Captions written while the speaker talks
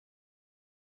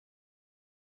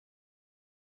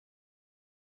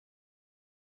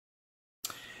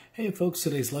Hey folks,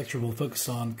 today's lecture will focus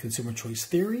on consumer choice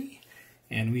theory,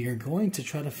 and we are going to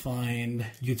try to find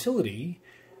utility,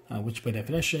 which by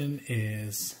definition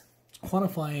is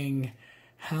quantifying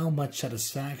how much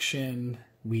satisfaction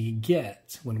we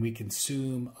get when we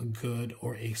consume a good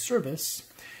or a service,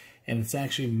 and it's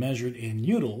actually measured in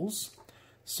utils.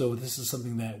 So this is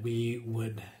something that we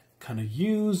would kind of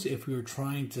use if we were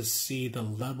trying to see the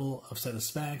level of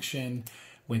satisfaction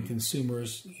when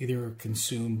consumers either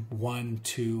consume 1,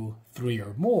 2, 3,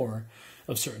 or more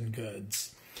of certain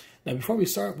goods. Now, before we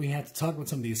start, we have to talk about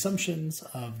some of the assumptions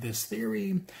of this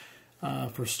theory.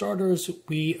 For starters,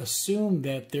 we assume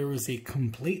that there is a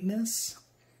completeness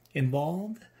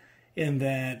involved in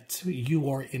that you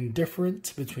are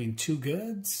indifferent between two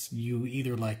goods. You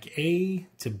either like A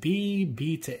to B,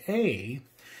 B to A,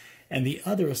 and the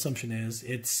other assumption is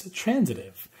it's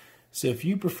transitive. So if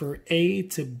you prefer A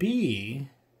to B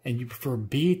and you prefer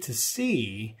B to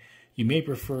C, you may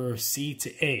prefer C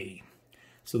to A.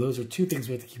 So those are two things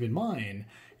we have to keep in mind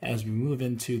as we move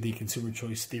into the consumer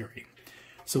choice theory.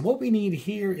 So what we need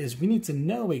here is we need to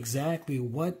know exactly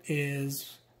what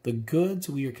is the goods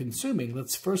we are consuming.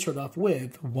 Let's first start off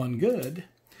with one good.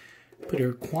 Put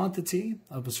a quantity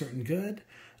of a certain good.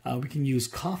 We can use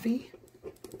coffee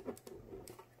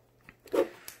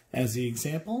as the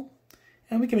example.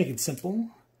 And we can make it simple.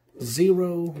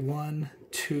 0, 1,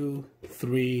 2,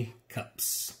 3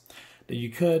 cups. Now you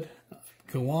could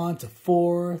go on to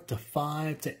 4, to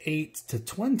 5, to 8, to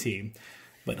 20,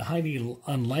 but highly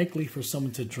unlikely for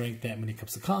someone to drink that many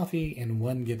cups of coffee in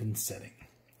one given setting.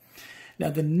 Now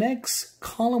the next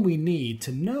column we need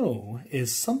to know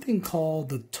is something called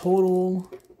the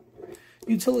total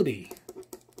utility.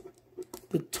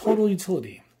 The total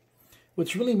utility,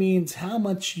 which really means how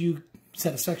much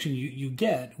satisfaction you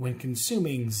get when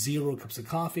consuming 0 cups of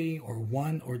coffee or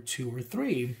 1 or 2 or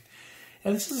 3.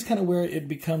 And this is kind of where it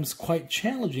becomes quite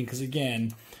challenging because,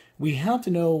 again, we have to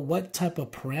know what type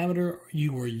of parameter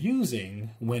you are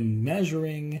using when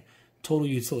measuring total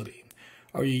utility.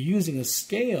 Are you using a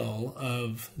scale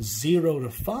of 0 to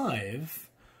 5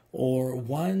 or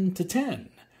 1 to 10?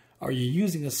 Are you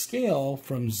using a scale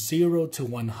from 0 to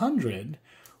 100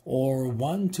 or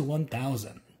 1 to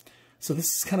 1,000? So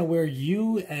this is kind of where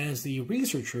you as the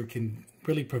researcher can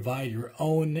really provide your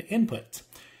own input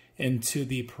into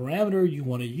the parameter you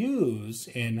want to use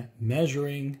in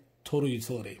measuring total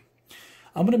utility.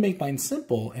 I'm going to make mine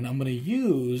simple, and I'm going to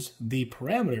use the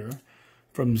parameter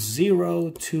from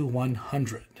 0 to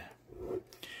 100.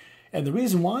 And the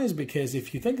reason why is because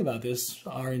if you think about this,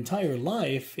 our entire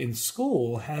life in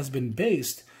school has been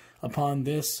based upon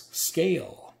this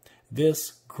scale,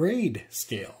 this grade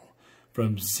scale,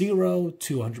 from 0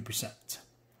 to 100%.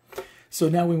 So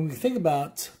now when we think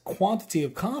about quantity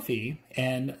of coffee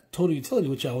and total utility,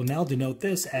 which I will now denote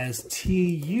this as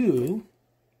TU,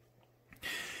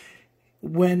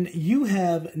 when you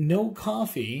have no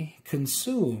coffee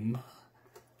consume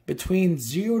between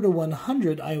 0 to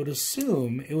 100, I would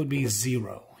assume it would be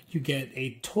 0. You get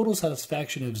a total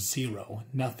satisfaction of 0,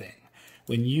 nothing,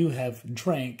 when you have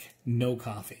drank no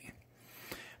coffee.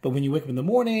 But when you wake up in the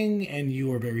morning and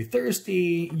you are very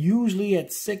thirsty, usually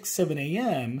at 6, 7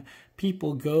 a.m.,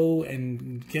 people go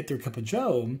and get their cup of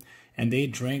joe and they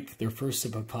drink their first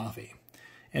sip of coffee.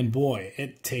 And boy,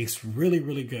 it tastes really,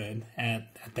 really good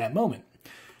at that moment.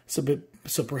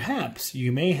 So perhaps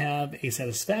you may have a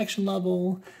satisfaction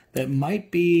level that might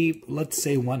be, let's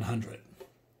say, 100.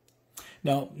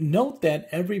 Now, note that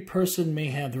every person may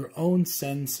have their own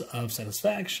sense of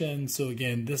satisfaction. So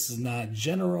again, this is not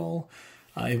general.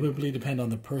 It would really depend on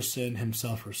the person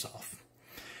himself or herself.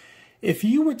 If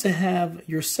you were to have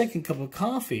your second cup of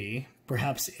coffee,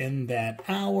 perhaps in that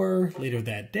hour, later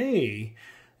that day,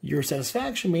 your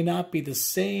satisfaction may not be the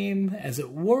same as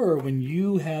it were when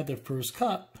you had the first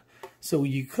cup. So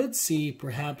you could see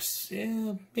perhaps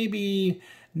maybe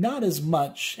not as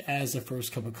much as the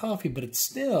first cup of coffee, but it's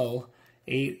still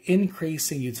an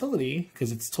increasing utility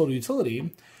because it's total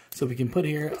utility. So we can put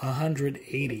here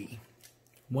 180.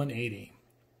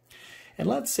 And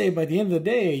let's say by the end of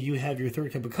the day, you have your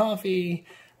third cup of coffee,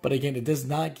 but again, it does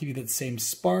not give you that same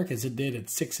spark as it did at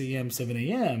 6 a.m., 7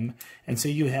 a.m. And so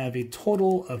you have a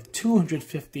total of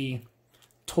 250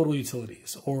 total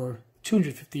utilities, or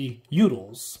 250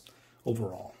 utils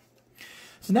overall.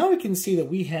 So now we can see that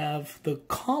we have the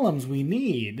columns we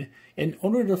need in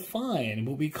order to find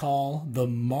what we call the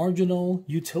marginal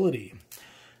utility.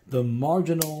 The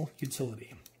marginal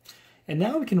utility. And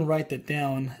now we can write that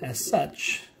down as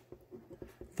such.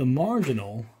 The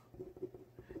marginal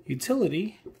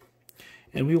utility,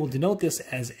 and we will denote this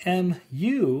as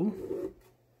MU,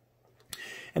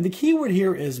 And the key word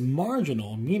here is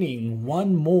marginal, meaning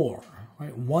one more,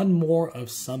 right? One more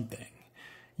of something.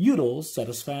 Util,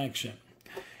 satisfaction.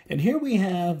 And here we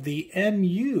have the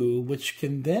mu, which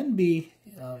can then be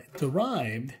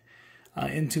derived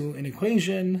into an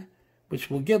equation which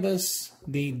will give us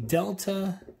the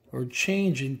delta or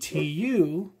change in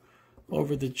TU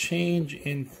over the change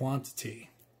in quantity.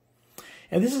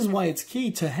 And this is why it's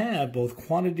key to have both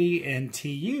quantity and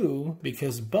TU,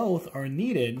 because both are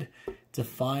needed to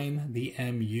find the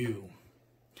mu.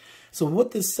 So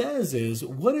what this says is,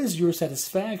 what is your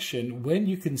satisfaction when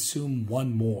you consume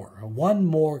one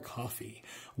more coffee,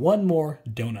 one more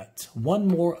donut, one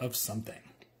more of something?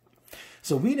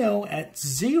 So we know at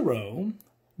 0,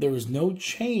 there is no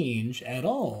change at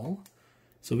all.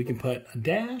 So we can put a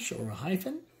dash or a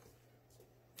hyphen.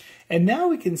 And now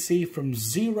we can see from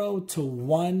 0 to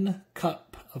 1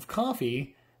 cup of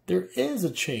coffee, there is a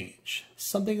change.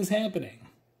 Something is happening.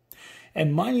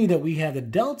 And mind you that we have the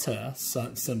delta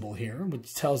symbol here,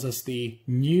 which tells us the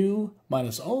new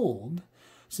minus old.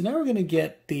 So now we're going to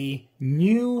get the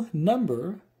new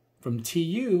number from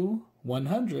TU,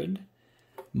 100,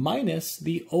 minus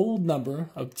the old number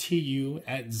of TU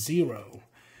at 0.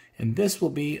 And this will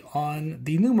be on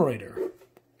the numerator.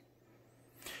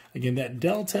 Again, that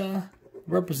delta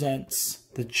represents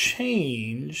the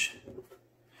change,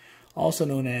 also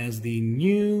known as the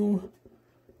new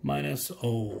minus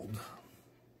old.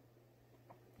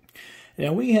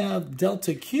 Now we have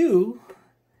delta Q.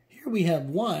 Here we have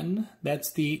 1,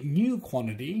 that's the new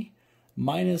quantity,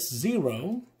 minus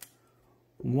 0,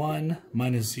 1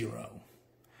 minus 0.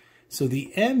 So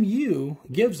the mu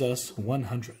gives us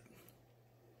 100.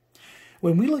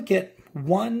 When we look at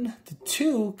 1 to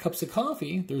 2 cups of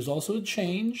coffee, there's also a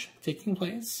change taking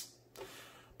place.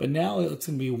 But now it's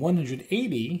going to be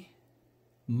 180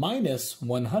 minus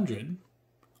 100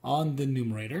 on the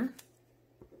numerator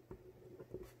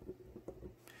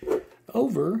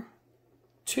over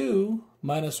 2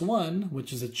 minus 1,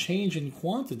 which is a change in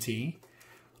quantity,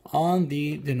 on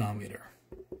the denominator.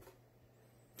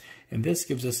 And this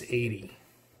gives us 80.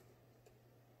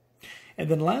 And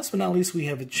then last but not least, we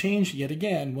have a change yet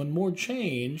again, one more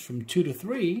change from 2 to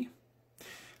 3.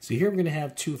 So here we're going to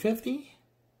have 250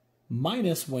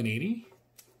 minus 180.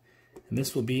 And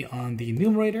this will be on the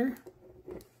numerator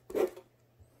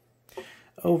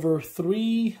over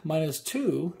 3 minus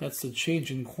 2, that's the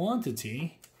change in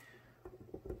quantity,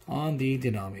 on the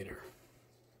denominator,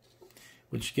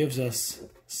 which gives us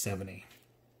 70.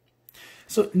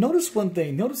 So notice one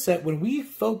thing. Notice that when we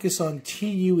focus on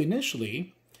TU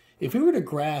initially, if we were to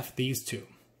graph these two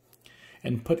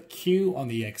and put Q on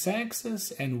the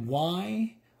x-axis and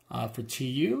Y for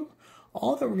TU,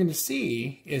 all that we're going to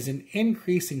see is an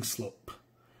increasing slope.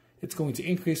 It's going to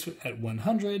increase at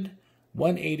 100,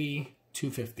 180,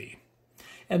 250.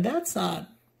 And that's not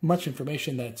much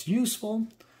information that's useful,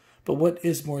 but what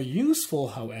is more useful,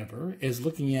 however, is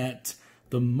looking at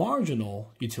the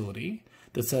marginal utility,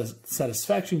 the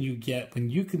satisfaction you get when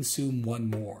you consume one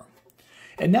more.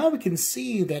 And now we can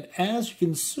see that as you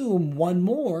consume one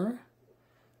more,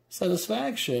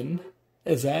 satisfaction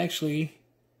is actually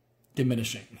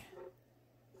diminishing.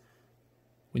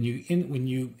 When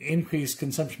you increase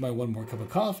consumption by one more cup of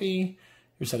coffee,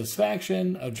 your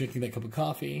satisfaction of drinking that cup of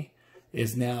coffee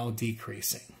is now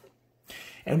decreasing.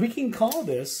 And we can call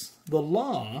this the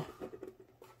law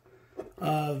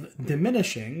of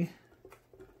diminishing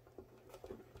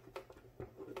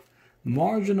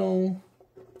marginal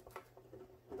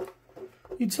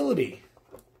utility,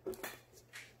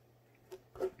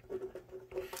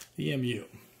 the MU.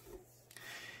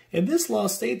 And this law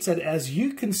states that as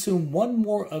you consume one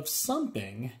more of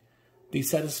something, the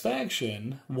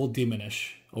satisfaction will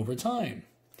diminish over time.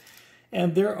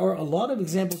 And there are a lot of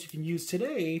examples you can use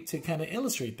today to kind of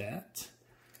illustrate that.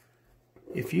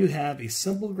 If you have a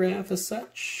simple graph as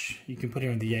such, you can put it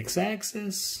on the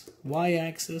x-axis,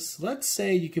 y-axis. Let's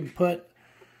say you can put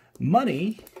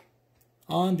money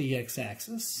on the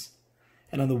x-axis,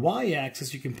 and on the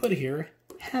y-axis you can put here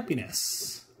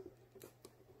happiness.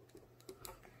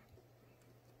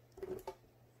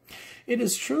 It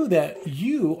is true that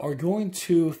you are going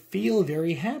to feel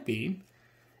very happy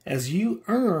as you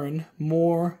earn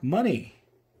more money.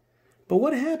 But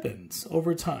what happens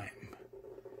over time?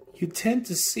 You tend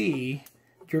to see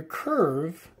your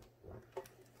curve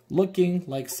looking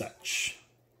like such.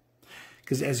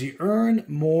 Because as you earn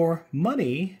more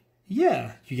money,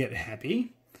 yeah, you get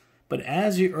happy. But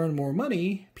as you earn more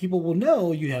money, people will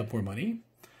know you have more money.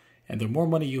 And the more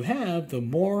money you have, the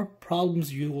more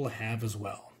problems you will have as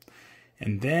well.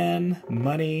 And then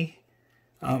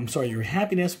your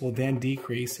happiness will then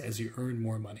decrease as you earn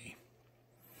more money.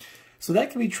 So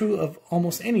that can be true of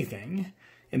almost anything.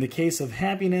 In the case of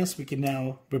happiness, we can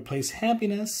now replace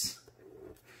happiness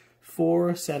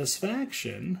for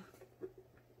satisfaction.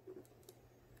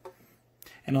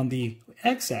 And on the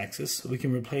x-axis, we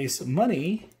can replace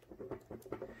money,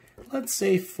 let's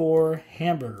say, for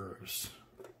hamburgers.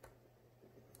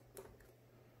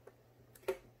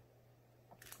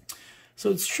 So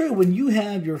it's true, when you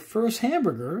have your first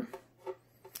hamburger,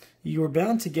 you are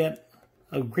bound to get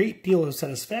a great deal of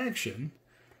satisfaction.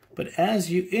 But as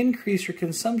you increase your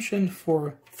consumption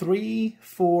for 3,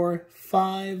 4,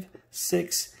 5,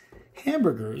 6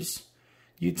 hamburgers,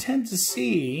 you tend to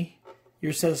see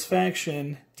your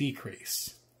satisfaction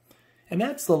decrease. And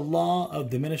that's the law of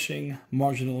diminishing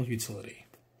marginal utility.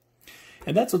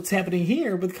 And that's what's happening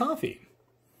here with coffee,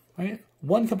 right?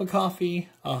 1 cup of coffee,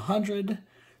 100,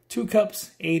 2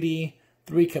 cups, 80,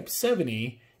 3 cups,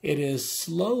 70. It is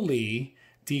slowly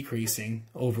decreasing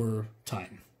over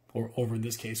time, or over, in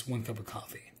this case, 1 cup of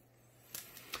coffee.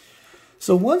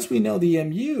 So once we know the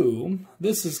MU,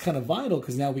 this is kind of vital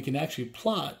because now we can actually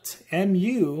plot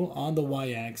MU on the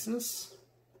y-axis,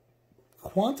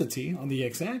 quantity on the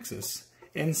x-axis,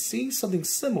 and see something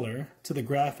similar to the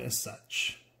graph as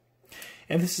such.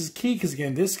 And this is key because,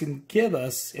 again, this can give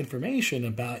us information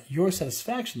about your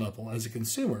satisfaction level as a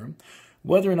consumer,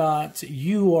 whether or not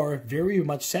you are very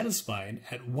much satisfied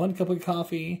at 1 cup of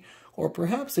coffee, or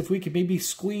perhaps if we could maybe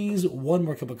squeeze 1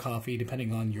 more cup of coffee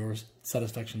depending on your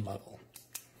satisfaction level.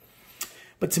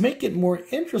 But to make it more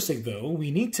interesting, though,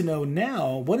 we need to know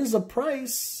now what is the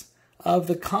price of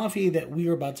the coffee that we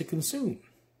are about to consume.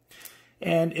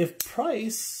 And if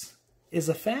price is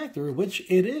a factor, which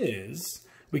it is,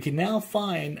 we can now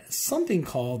find something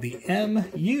called the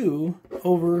MU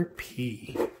over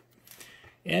P.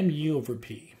 MU over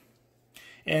P.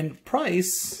 And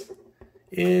price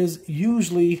is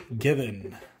usually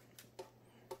given.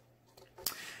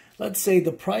 Let's say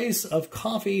the price of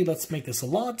coffee, let's make this a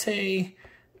latte,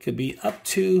 could be up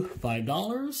to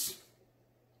 $5.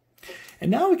 And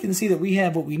now we can see that we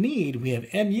have what we need. We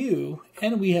have MU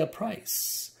and we have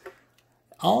price.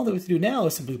 All that we have to do now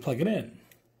is simply plug it in.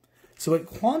 So at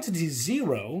quantity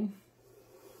 0,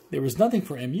 there was nothing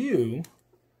for MU.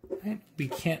 Right? We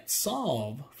can't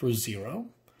solve for 0,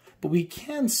 but we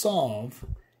can solve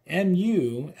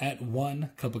MU at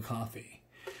 1 cup of coffee.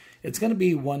 It's going to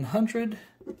be 100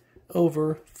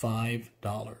 over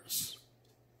 $5.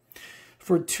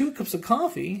 For 2 cups of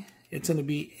coffee, it's going to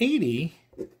be 80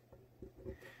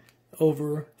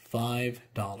 over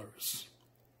 $5.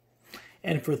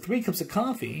 And for 3 cups of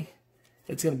coffee,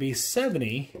 it's going to be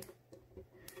 70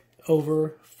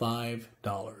 over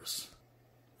 $5.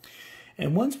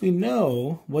 And once we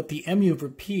know what the MU over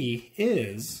P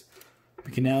is,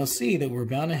 we can now see that we're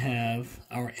bound to have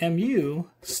our MU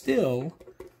still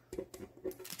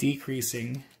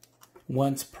decreasing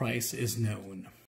once price is known.